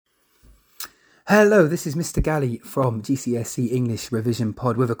Hello, this is Mr. Galley from GCSE English Revision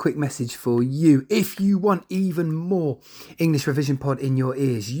Pod with a quick message for you. If you want even more English Revision Pod in your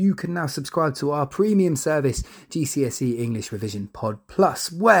ears, you can now subscribe to our premium service, GCSE English Revision Pod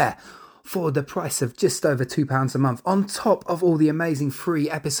Plus, where for the price of just over £2 a month, on top of all the amazing free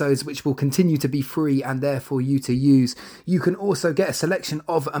episodes which will continue to be free and there for you to use, you can also get a selection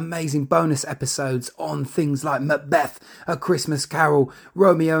of amazing bonus episodes on things like Macbeth, A Christmas Carol,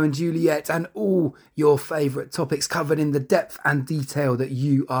 Romeo and Juliet, and all your favourite topics covered in the depth and detail that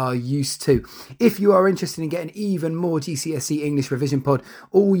you are used to. If you are interested in getting even more GCSE English Revision Pod,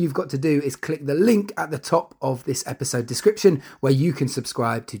 all you've got to do is click the link at the top of this episode description where you can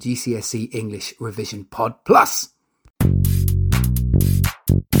subscribe to GCSE English Revision Pod Plus.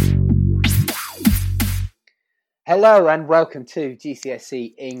 Hello and welcome to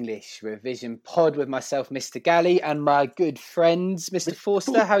GCSE English Revision Pod with myself, Mr. Galley, and my good friends, Mr.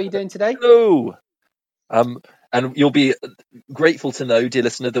 Forster. How are you doing today? Hello. And you'll be grateful to know, dear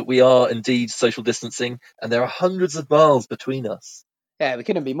listener, that we are indeed social distancing and there are hundreds of miles between us. Yeah, we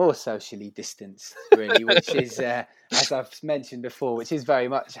couldn't be more socially distanced, really, which is, as I've mentioned before, which is very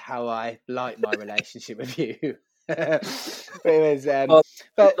much how I like my relationship with you. But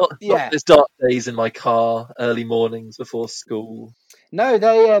not those dark days in my car, early mornings before school. No,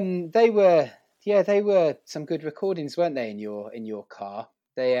 they were some good recordings, weren't they, in your car?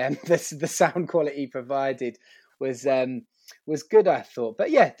 They the sound quality provided was good, I thought. But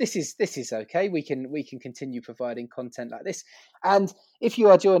yeah, this is okay. We can continue providing content like this. And if you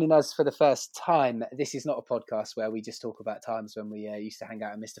are joining us for the first time, this is not a podcast where we just talk about times when we used to hang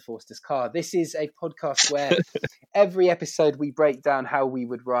out in Mr. Forster's car. This is a podcast where every episode we break down how we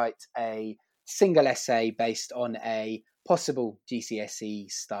would write a single essay based on a possible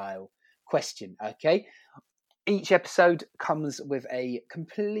GCSE style question. Okay. Each episode comes with a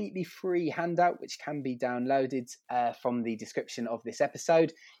completely free handout, which can be downloaded from the description of this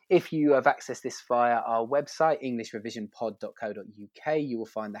episode. If you have accessed this via our website, englishrevisionpod.co.uk, you will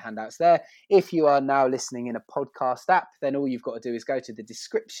find the handouts there. If you are now listening in a podcast app, then all you've got to do is go to the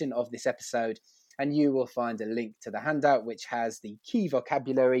description of this episode and you will find a link to the handout, which has the key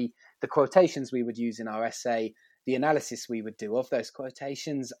vocabulary, the quotations we would use in our essay, the analysis we would do of those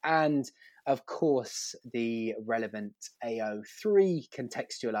quotations, and of course the relevant AO3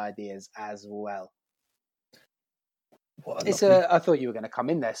 contextual ideas as well. I thought you were going to come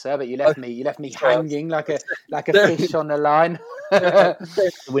in there, sir, but you left me hanging like a fish on the line.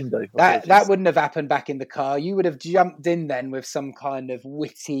 The window. That wouldn't have happened back in the car. You would have jumped in then with some kind of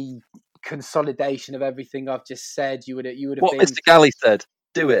witty consolidation of everything I've just said. You would have what been... Mr. Galley said.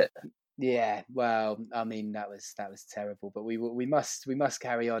 Do it. Yeah, well, I mean that was terrible, but we must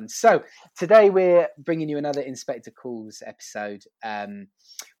carry on. So today we're bringing you another Inspector Calls episode,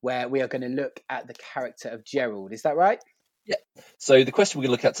 where we are going to look at the character of Gerald. Is that right? Yeah. So the question we're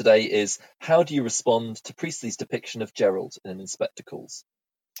going to look at today is, how do you respond to Priestley's depiction of Gerald in Inspector Calls?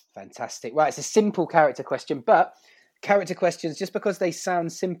 Fantastic. Right, it's a simple character question, but character questions, just because they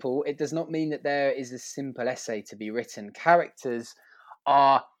sound simple, it does not mean that there is a simple essay to be written. Characters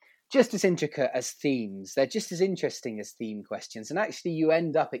are just as intricate as themes. They're just as interesting as theme questions. And actually, you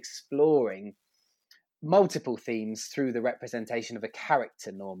end up exploring multiple themes through the representation of a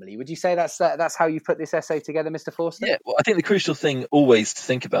character normally. Would you say that's how you put this essay together, Mr. Forster? Yeah, well, I think the crucial thing always to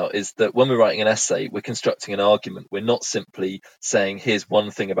think about is that when we're writing an essay, we're constructing an argument. We're not simply saying, here's one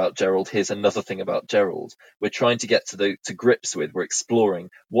thing about Gerald, here's another thing about Gerald. We're trying to get to grips with, we're exploring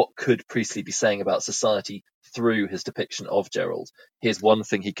what could Priestley be saying about society through his depiction of Gerald. Here's one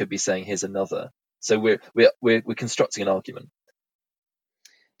thing he could be saying, here's another. So we're constructing an argument.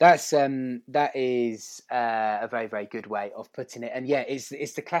 That is a very, very good way of putting it. And yeah, it's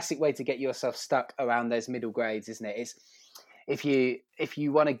the classic way to get yourself stuck around those middle grades, isn't it? It's if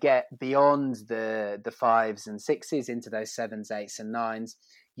you want to get beyond the 5s and 6s into those 7s, 8s and 9s,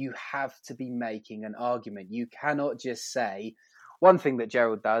 you have to be making an argument. You cannot just say one thing that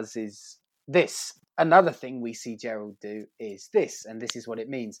Gerald does is this. Another thing we see Gerald do is this, and this is what it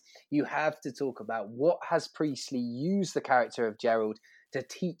means. You have to talk about what has Priestley used the character of Gerald to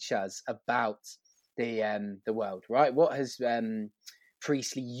teach us about the world, right? What has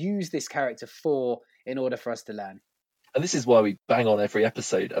Priestley used this character for in order for us to learn? And this is why we bang on every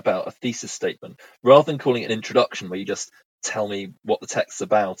episode about a thesis statement. Rather than calling it an introduction where you just tell me what the text's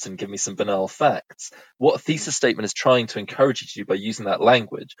about and give me some banal facts, what a thesis statement is trying to encourage you to do by using that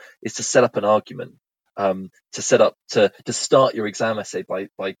language is to set up an argument, to start your exam essay by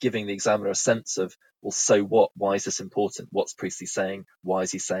giving the examiner a sense of, well, so what? Why is this important? What's Priestley saying? Why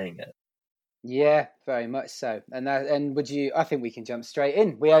is he saying it? Yeah, very much so. And would you? I think we can jump straight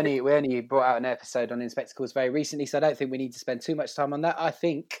in. We only brought out an episode on Inspectacles very recently, so I don't think we need to spend too much time on that. I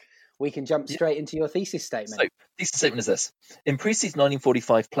think we can jump straight into your thesis statement. So, thesis statement is this. In Priestley's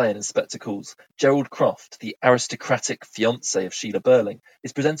 1945 play In Spectacles, Gerald Croft, the aristocratic fiancé of Sheila Burling,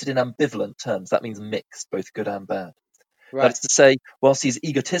 is presented in ambivalent terms. That means mixed, both good and bad. Right. That is to say, whilst he's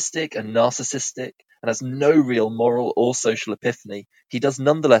egotistic and narcissistic and has no real moral or social epiphany, he does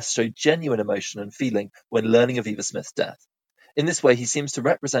nonetheless show genuine emotion and feeling when learning of Eva Smith's death. In this way, he seems to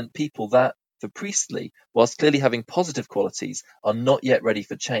represent people that, for Priestley, whilst clearly having positive qualities, are not yet ready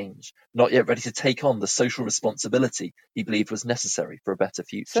for change, not yet ready to take on the social responsibility he believed was necessary for a better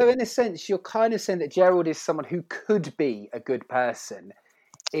future. So in a sense, you're kind of saying that Gerald is someone who could be a good person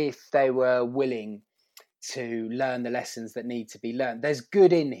if they were willing to learn the lessons that need to be learned. There's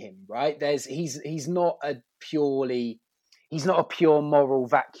good in him, right? He's not a pure moral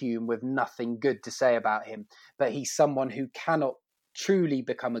vacuum with nothing good to say about him, but he's someone who cannot truly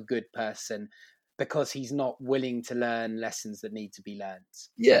become a good person because he's not willing to learn lessons that need to be learned.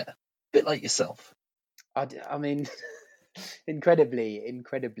 Yeah, a bit like yourself. I mean, incredibly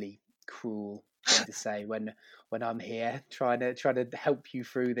cruel thing to say when I'm here trying to help you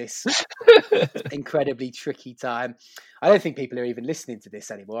through this incredibly tricky time. I don't think people are even listening to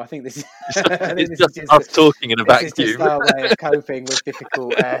this anymore. I think this is it's just us talking in a vacuum. This is just our way of coping with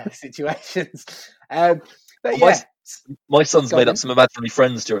difficult situations. But well, yeah. My son's made up some imaginary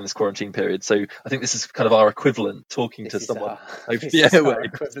friends during this quarantine period, so I think this is kind of our equivalent talking to someone. This is our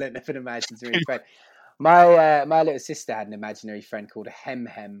equivalent of an imaginary friend. My little sister had an imaginary friend called a Hem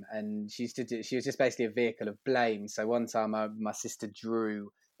Hem, and she was just basically a vehicle of blame. So one time my sister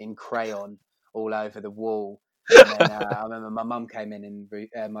drew in crayon all over the wall. And then I remember my mum came in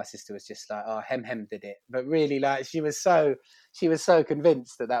and my sister was just like, "Oh, Hem Hem did it," but really, like, she was so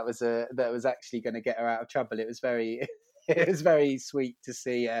convinced that was actually going to get her out of trouble. It was very sweet to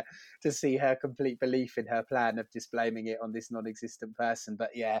see her complete belief in her plan of just blaming it on this non-existent person.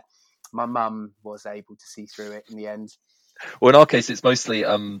 But yeah, my mum was able to see through it in the end. Well, in our case, it's mostly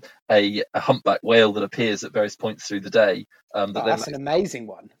a humpback whale that appears at various points through the day. That's an amazing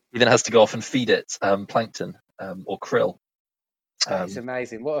one. He then has to go off and feed it plankton or krill. It's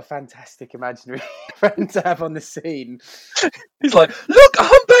amazing. What a fantastic imaginary friend to have on the scene. He's like, look, a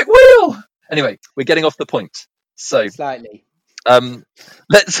humpback whale! Anyway, we're getting off the point. So slightly. So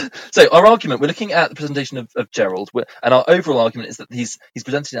our argument, we're looking at the presentation of Gerald, and our overall argument is that he's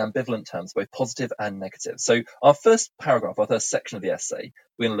presented in ambivalent terms, both positive and negative. So our first paragraph, our first section of the essay,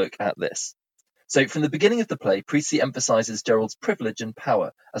 we're going to look at this. So from the beginning of the play, Priestley emphasises Gerald's privilege and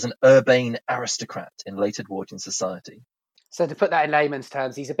power as an urbane aristocrat in late Edwardian society. So to put that in layman's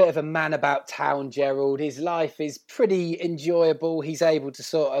terms, he's a bit of a man about town, Gerald. His life is pretty enjoyable. He's able to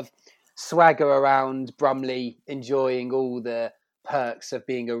sort of swagger around Brumley, enjoying all the perks of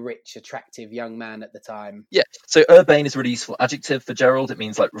being a rich, attractive young man at the time. Yeah, so urbane is a really useful adjective for Gerald. It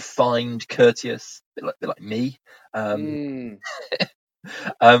means like refined, courteous, a bit like me.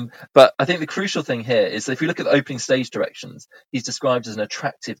 But I think the crucial thing here is that if we look at the opening stage directions, he's described as an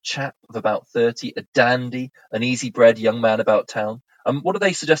attractive chap of about 30, a dandy, an easy-bred young man about town. What do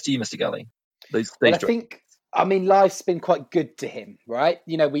they suggest to you, Mr. Galley? I mean, life's been quite good to him, right?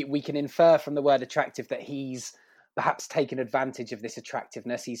 You know, we can infer from the word attractive that he's perhaps taken advantage of this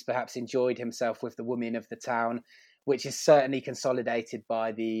attractiveness. He's perhaps enjoyed himself with the women of the town, which is certainly consolidated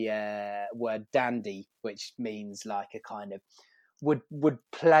by the word dandy, which means like a kind of would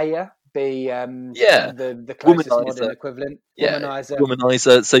player be the closest modern equivalent?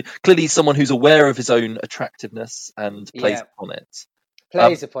 Womanizer. So clearly someone who's aware of his own attractiveness and plays upon it.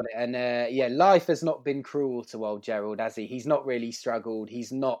 And life has not been cruel to old Gerald, has he? He's not really struggled.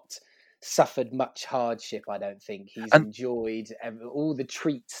 He's not suffered much hardship, I don't think. He's enjoyed all the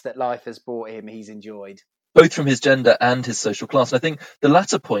treats that life has brought him. He's enjoyed. Both from his gender and his social class. And I think the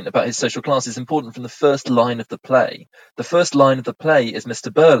latter point about his social class is important from the first line of the play. The first line of the play is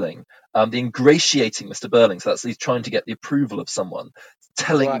Mr. Burling, the ingratiating Mr. Burling. So he's trying to get the approval of someone,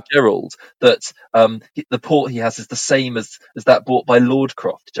 telling Gerald that the port he has is the same as that bought by Lord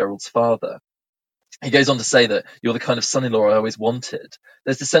Croft, Gerald's father. He goes on to say that you're the kind of son-in-law I always wanted.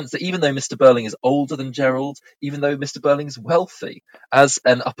 There's the sense that even though Mr. Burling is older than Gerald, even though Mr. Burling is wealthy, as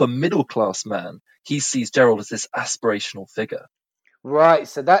an upper middle class man, he sees Gerald as this aspirational figure. Right,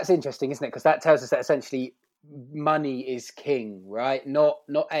 so that's interesting, isn't it? Because that tells us that essentially money is king, right? Not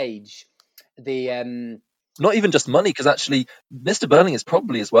age. The Not even just money, because actually Mr. Burling is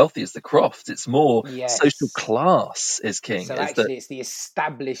probably as wealthy as the Crofts. It's more social Yes. class is king. So actually, it's the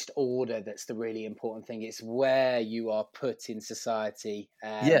established order that's the really important thing. It's where you are put in society. Is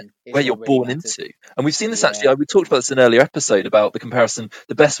where what you're really born matters. into. And we've seen this Yeah. actually, we talked about this in an earlier episode about the comparison.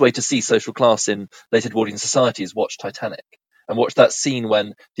 The best way to see social class in late Edwardian society is watch Titanic. And watch that scene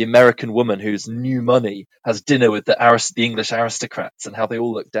when the American woman who's new money has dinner with the English aristocrats and how they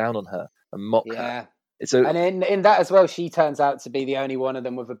all look down on her and mock her. And in that as well, she turns out to be the only one of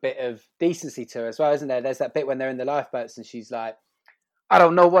them with a bit of decency to her as well, isn't there? There's that bit when they're in the lifeboats and she's like, I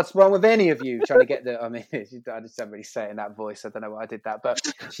don't know what's wrong with any of you, trying to get I just don't really say it in that voice. I don't know why I did that. But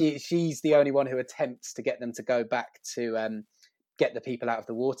she's the only one who attempts to get them to go back to get the people out of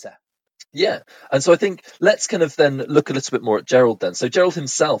the water. Yeah. And so I think let's kind of then look a little bit more at Gerald then. So Gerald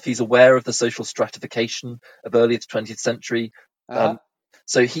himself, he's aware of the social stratification of early 20th century.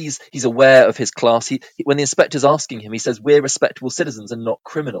 So he's aware of his class. When the inspector's asking him, he says, we're respectable citizens and not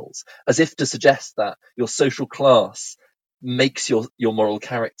criminals, as if to suggest that your social class makes your moral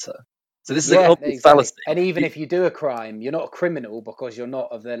character. So this is an obvious fallacy. And even if you do a crime, you're not a criminal because you're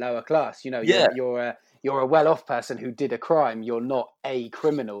not of the lower class. You know, you're a well-off person who did a crime. You're not a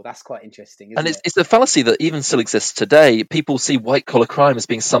criminal. That's quite interesting, isn't it? It's a fallacy that even still exists today. People see white-collar crime as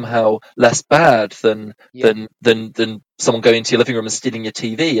being somehow less bad than someone going into your living room and stealing your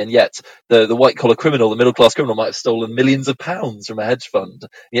TV, and yet the white-collar criminal, the middle-class criminal, might have stolen millions of pounds from a hedge fund, and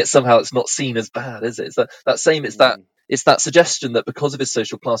yet somehow it's not seen as bad, is it? It's that suggestion that because of his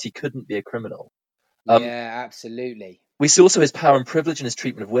social class, he couldn't be a criminal. Absolutely. We see also his power and privilege in his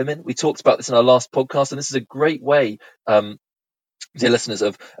treatment of women. We talked about this in our last podcast, and this is a great way, dear listeners,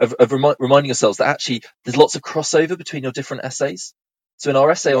 of reminding yourselves that actually there's lots of crossover between your different essays. So in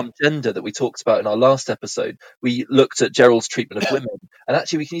our essay on gender that we talked about in our last episode, we looked at Gerald's treatment of women, and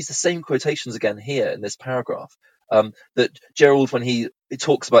actually we can use the same quotations again here in this paragraph. That Gerald, when he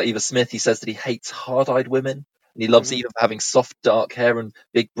talks about Eva Smith, he says that he hates hard-eyed women. And he loves Eva for having soft, dark hair and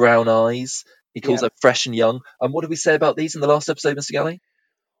big brown eyes. He calls her fresh and young. And what did we say about these in the last episode, Mr. Galley?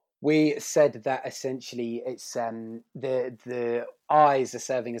 We said that essentially it's the eyes are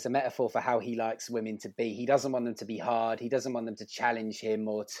serving as a metaphor for how he likes women to be. He doesn't want them to be hard. He doesn't want them to challenge him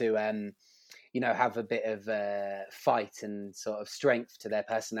or to have a bit of fight and sort of strength to their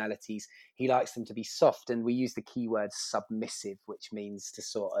personalities. He likes them to be soft, and we use the keyword submissive, which means to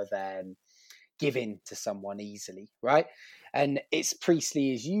sort of give in to someone easily, right? And it's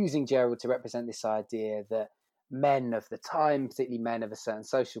Priestley is using Gerald to represent this idea that men of the time, particularly men of a certain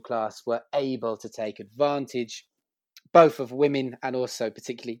social class, were able to take advantage both of women and also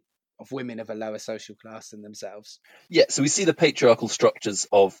particularly of women of a lower social class than themselves. Yeah, so we see the patriarchal structures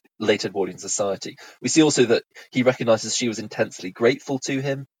of late Edwardian society. We see also that he recognises she was intensely grateful to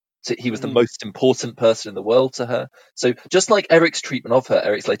him. So he was the most important person in the world to her. So just like Eric's treatment of her,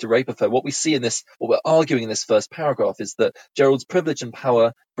 Eric's later rape of her, what we're arguing in this first paragraph is that Gerald's privilege and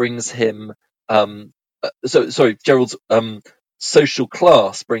power brings him, Gerald's social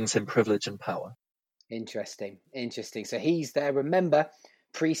class brings him privilege and power. Interesting. So he's there. Remember,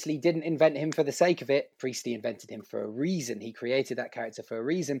 Priestley didn't invent him for the sake of it. Priestley invented him for a reason. He created that character for a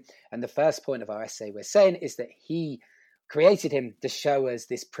reason. And the first point of our essay we're saying is that he created him to show us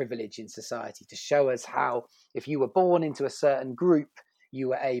this privilege in society, to show us how if you were born into a certain group, you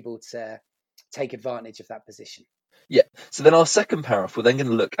were able to take advantage of that position. Yeah. So then our second paragraph, we're then going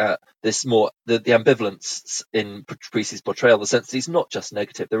to look at this more, the ambivalence in Priestley's portrayal, the sense that he's not just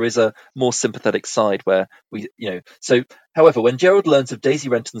negative. There is a more sympathetic side where however, when Gerald learns of Daisy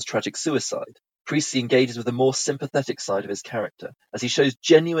Renton's tragic suicide, Priestley engages with a more sympathetic side of his character, as he shows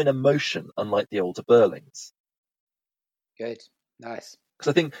genuine emotion, unlike the older Burlings. Good. Nice.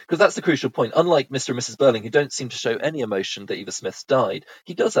 Because that's the crucial point. Unlike Mr. and Mrs. Burling, who don't seem to show any emotion that Eva Smith's died,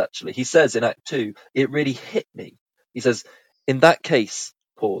 he does actually. He says in Act 2, it really hit me. He says, in that case,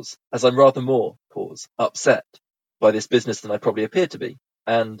 pause, as I'm rather more, pause, upset by this business than I probably appear to be.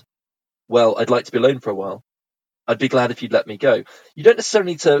 And, well, I'd like to be alone for a while. I'd be glad if you'd let me go. You don't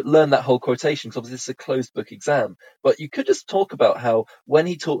necessarily need to learn that whole quotation because obviously this is a closed book exam, but you could just talk about how when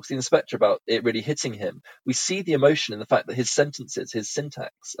he talks to the inspector about it really hitting him, we see the emotion in the fact that his sentences, his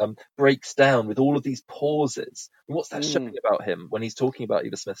syntax breaks down with all of these pauses. And what's that showing about him when he's talking about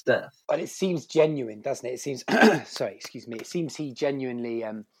Eva Smith's death? But it seems genuine, doesn't it? It seems, it seems he genuinely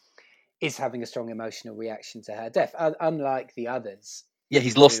is having a strong emotional reaction to her death, unlike the others. Yeah,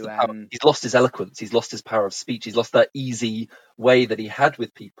 he's lost the power. He's lost his eloquence. He's lost his power of speech. He's lost that easy way that he had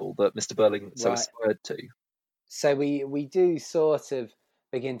with people that Mr. Burling so aspired to. So we do sort of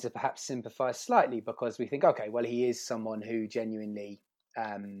begin to perhaps sympathise slightly because we think, okay, well, he is someone who genuinely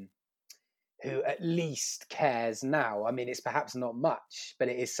who at least cares now. I mean, it's perhaps not much, but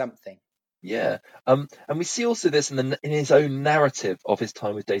it is something. Yeah, and we see also this in his own narrative of his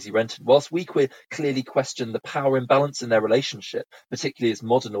time with Daisy Renton. Whilst we clearly question the power imbalance in their relationship, particularly as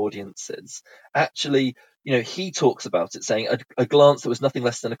modern audiences, actually, he talks about it, saying a glance that was nothing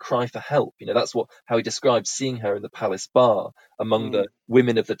less than a cry for help. That's how he describes seeing her in the palace bar among the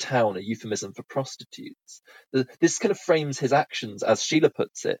women of the town, a euphemism for prostitutes. This kind of frames his actions, as Sheila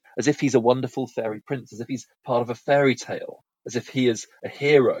puts it, as if he's a wonderful fairy prince, as if he's part of a fairy tale, as if he is a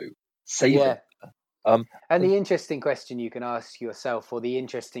hero saving her. And the interesting question you can ask yourself, or the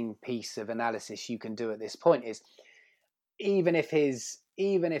interesting piece of analysis you can do at this point, is even if his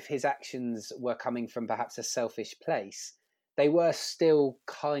actions were coming from perhaps a selfish place, they were still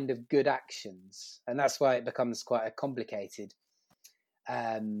kind of good actions, and that's why it becomes quite a complicated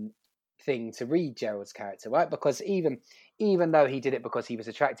thing to read Gerald's character, right? Because even though he did it because he was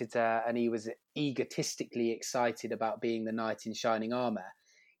attracted to her and he was egotistically excited about being the knight in shining armor,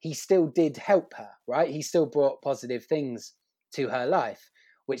 he still did help her, right? He still brought positive things to her life,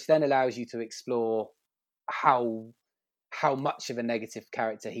 which then allows you to explore how much of a negative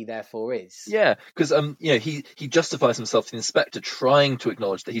character he therefore is. Yeah, because he justifies himself to the inspector, trying to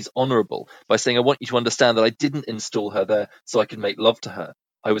acknowledge that he's honourable by saying, "I want you to understand that I didn't install her there so I could make love to her.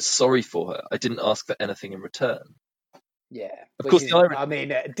 I was sorry for her. I didn't ask for anything in return." Yeah, of course,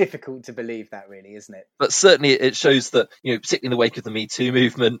 difficult to believe that, really, isn't it? But certainly it shows that, particularly in the wake of the Me Too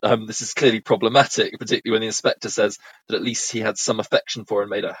movement, this is clearly problematic, particularly when the inspector says that at least he had some affection for her and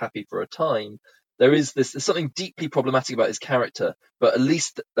made her happy for a time. There's something deeply problematic about his character, but at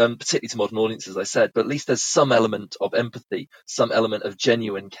least, particularly to modern audiences, as I said, but at least there's some element of empathy, some element of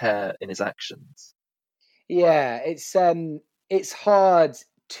genuine care in his actions. Yeah, it's hard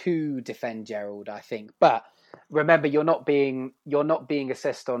to defend Gerald, I think, but remember, you're not being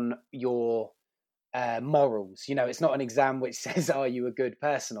assessed on your morals. It's not an exam which says, "Are you a good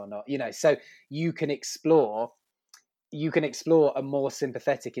person or not?" So you can explore a more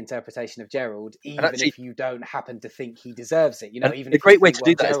sympathetic interpretation of Gerald, even if you don't happen to think he deserves it. Even a great way to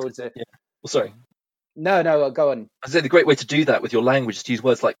do that. Gerald's sorry. No, go on. I say the great way to do that with your language is to use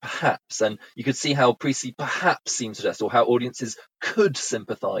words like perhaps, and you could see how Priestley perhaps seems to suggest, or how audiences could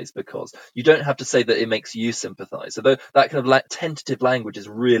sympathise, because you don't have to say that it makes you sympathise. So that kind of tentative language is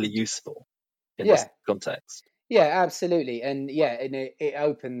really useful in this context. Yeah, absolutely, and it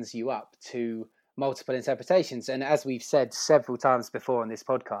opens you up to multiple interpretations. And as we've said several times before on this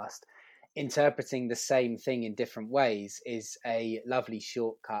podcast, interpreting the same thing in different ways is a lovely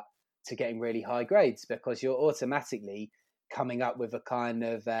shortcut to getting really high grades, because you're automatically coming up with a kind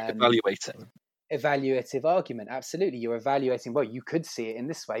of evaluative argument. Absolutely. You're evaluating, well, you could see it in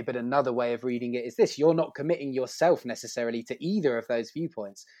this way, but another way of reading it is this. You're not committing yourself necessarily to either of those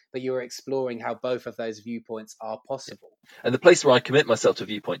viewpoints, but you're exploring how both of those viewpoints are possible. And the place where I commit myself to a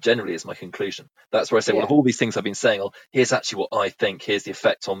viewpoint generally is my conclusion. That's where I say, well, of all these things I've been saying, here's actually what I think. Here's the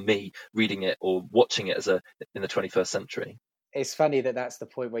effect on me reading it or watching it in the 21st century. It's funny that that's the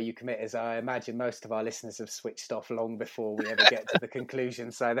point where you commit, as I imagine most of our listeners have switched off long before we ever get to the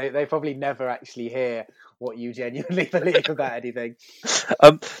conclusion. So they probably never actually hear what you genuinely believe about anything.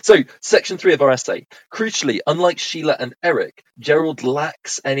 So section 3 of our essay. Crucially, unlike Sheila and Eric, Gerald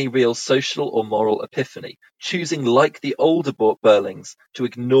lacks any real social or moral epiphany, choosing, like the older Burlings, to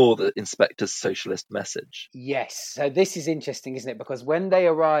ignore the inspector's socialist message. Yes. So this is interesting, isn't it? Because when they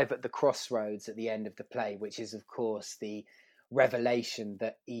arrive at the crossroads at the end of the play, which is, of course, the revelation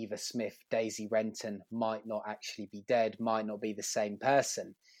that Eva Smith, Daisy Renton, might not actually be dead, might not be the same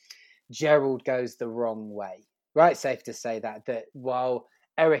person, Gerald goes the wrong way. Right? Safe to say that while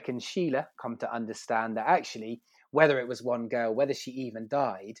Eric and Sheila come to understand that actually, whether it was one girl, whether she even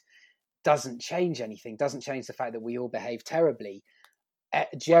died, doesn't change anything, doesn't change the fact that we all behave terribly.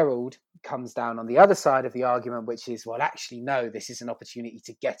 Gerald comes down on the other side of the argument, which is, well, actually, no, this is an opportunity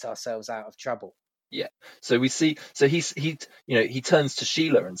to get ourselves out of trouble. Yeah. So we see. So he turns to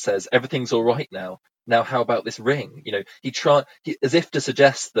Sheila and says, "Everything's all right now. Now, how about this ring?" He as if to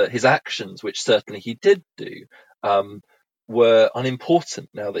suggest that his actions, which certainly he did do, were unimportant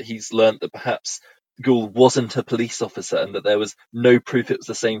now that he's learnt that perhaps Gould wasn't a police officer and that there was no proof it was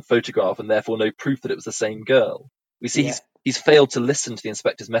the same photograph and therefore no proof that it was the same girl. We see he's failed to listen to the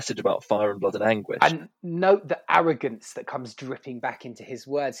inspector's message about fire and blood and anguish. And note the arrogance that comes dripping back into his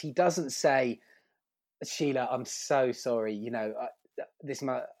words. He doesn't say, "Sheila, I'm so sorry.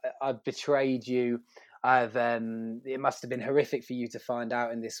 I've betrayed you. It must have been horrific for you to find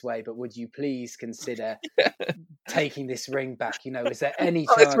out in this way, but would you please consider taking this ring back? Is there any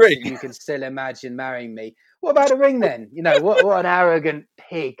chance that you can still imagine marrying me?" What about a ring then? What an arrogant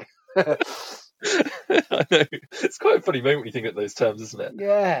pig. I know. It's quite a funny moment when you think of those terms, isn't it?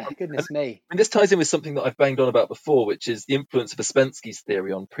 Yeah, goodness me. And this ties in with something that I've banged on about before, which is the influence of Ouspensky's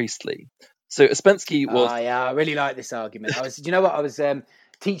theory on Priestley. So Ouspensky was... Yeah, I really like this argument. Do you know what? I was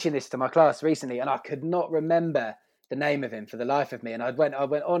teaching this to my class recently, and I could not remember the name of him for the life of me. And I went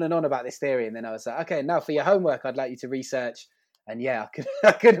on and on about this theory, and then I was like, okay, now for your homework, I'd like you to research. And yeah,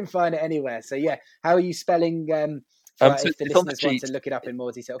 I couldn't find it anywhere. So yeah, how are you spelling? So if the it's on the listeners want sheet. to look it up in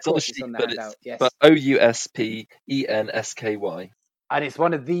more detail, of It's on the course, it's sheet, on the but handout. Yes, but Ouspensky. and it's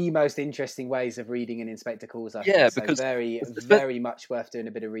one of the most interesting ways of reading an Inspector Calls, I Yeah, think. So because very, very much worth doing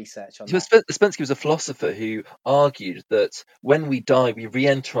a bit of research on that. Ouspensky was a philosopher who argued that when we die, we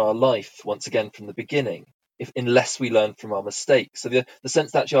re-enter our life once again from the beginning, unless we learn from our mistakes. So the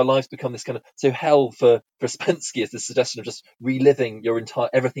sense that actually our lives become this kind of... So hell for Ouspensky is the suggestion of just reliving your entire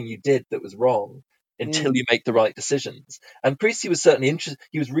everything you did that was wrong until you make the right decisions. And Priestley was certainly interested.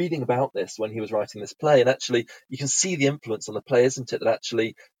 He was reading about this when he was writing this play, and actually you can see the influence on the play, isn't it? That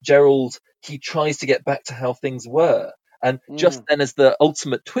actually Gerald, he tries to get back to how things were. And just then, as the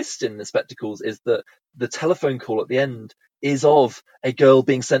ultimate twist in the Spectacles is that the telephone call at the end is of a girl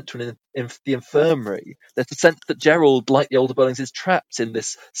being sent to the infirmary. There's a sense that Gerald, like the older Burlings, is trapped in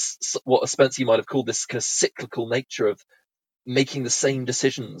this, what Ouspensky might have called this kind of cyclical nature of making the same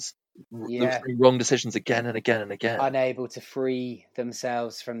decisions, the same wrong decisions again and again and again. Unable to free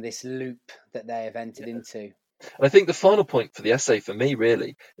themselves from this loop that they have entered into. And I think the final point for the essay for me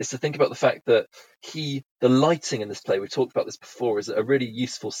really is to think about the fact that the lighting in this play, we've talked about this before, is a really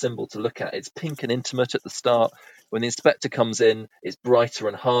useful symbol to look at. It's pink and intimate at the start. When the inspector comes in, it's brighter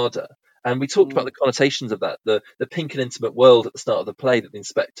and harder. And we talked about the connotations of that, the pink and intimate world at the start of the play that the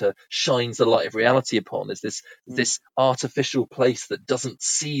inspector shines the light of reality upon, is this artificial place that doesn't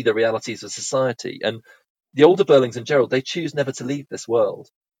see the realities of society. And the older Burlings and Gerald, they choose never to leave this world.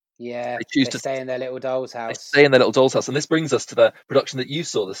 Yeah, they stay in their little doll's house. They stay in their little doll's house. And this brings us to the production that you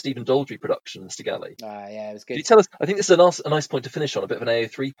saw, the Stephen Daldry production, Mr. Galley. Yeah, it was good. Can you tell us, I think this is a nice point to finish on, a bit of an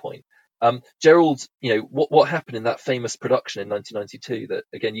AO3 point. Gerald, what happened in that famous production in 1992 that,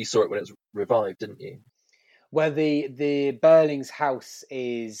 again, you saw it when it was revived, didn't you? Well, the Burling's house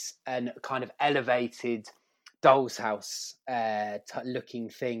is a kind of elevated doll's house looking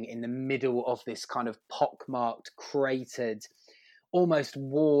thing in the middle of this kind of pockmarked, cratered, almost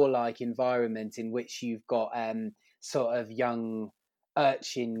warlike environment in which you've got sort of young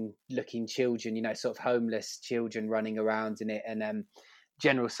urchin looking children, sort of homeless children running around in it, and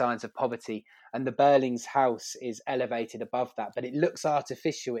general signs of poverty. And the Burling's house is elevated above that, but it looks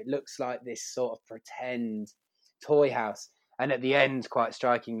artificial. It looks like this sort of pretend toy house. And at the end, quite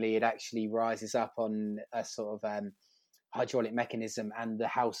strikingly, it actually rises up on a sort of hydraulic mechanism, and the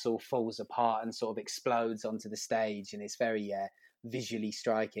house all falls apart and sort of explodes onto the stage. And it's very visually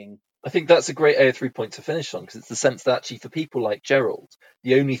striking. I think that's a great AO3 point to finish on, because it's the sense that actually for people like Gerald,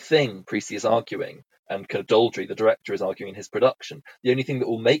 the only thing Priestley is arguing, and kind of Daldry, the director, is arguing in his production, the only thing that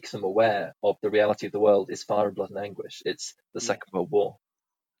will make them aware of the reality of the world is fire and blood and anguish. It's the Second World War.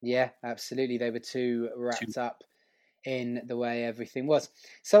 Yeah, absolutely. They were too wrapped up in the way everything was.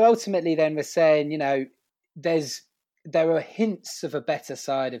 So ultimately then we're saying, there are hints of a better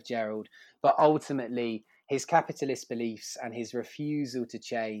side of Gerald, but ultimately his capitalist beliefs and his refusal to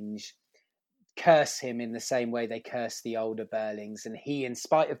change curse him in the same way they curse the older Burlings. And he, in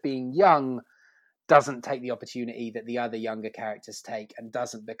spite of being young, doesn't take the opportunity that the other younger characters take, and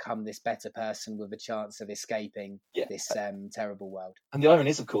doesn't become this better person with a chance of escaping this terrible world. And the irony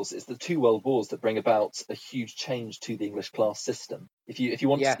is, of course, it's the two world wars that bring about a huge change to the English class system. If you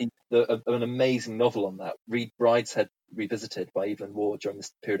want to see an amazing novel on that, read Brideshead Revisited by Evelyn Waugh during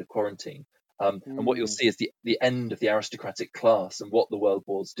this period of quarantine. And what you'll see is the end of the aristocratic class and what the world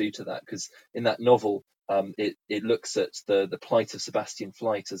wars do to that. Because in that novel, it looks at the plight of Sebastian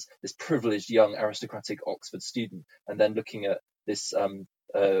Flyte as this privileged young aristocratic Oxford student, and then looking at this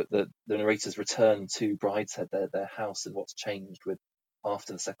the narrator's return to Brideshead, their house, and what's changed with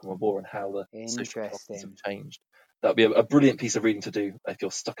after the Second World War and how the social classes have changed. That would be a brilliant piece of reading to do if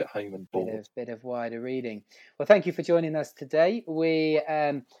you're stuck at home and bored. Bit of wider reading. Well, thank you for joining us today. We,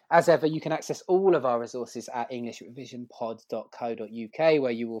 as ever, you can access all of our resources at englishrevisionpod.co.uk,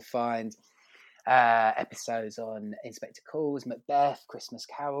 where you will find episodes on Inspector Calls, Macbeth, Christmas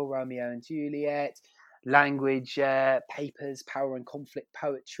Carol, Romeo and Juliet, language papers, power and conflict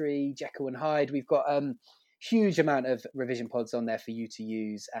poetry, Jekyll and Hyde. We've got huge amount of revision pods on there for you to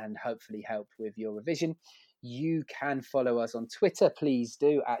use and hopefully help with your revision. You can follow us on Twitter, please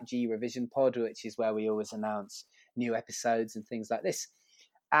do, at GRevisionPod, which is where we always announce new episodes and things like this.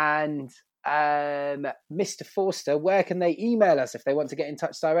 And Mr. Forster, where can they email us if they want to get in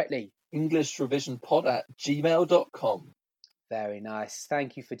touch directly? EnglishRevisionPod@gmail.com. Very nice.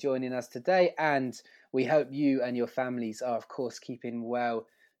 Thank you for joining us today, and we hope you and your families are, of course, keeping well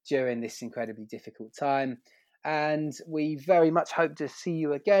during this incredibly difficult time. And we very much hope to see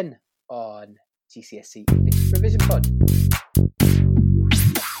you again on GCSE English Revision Pod.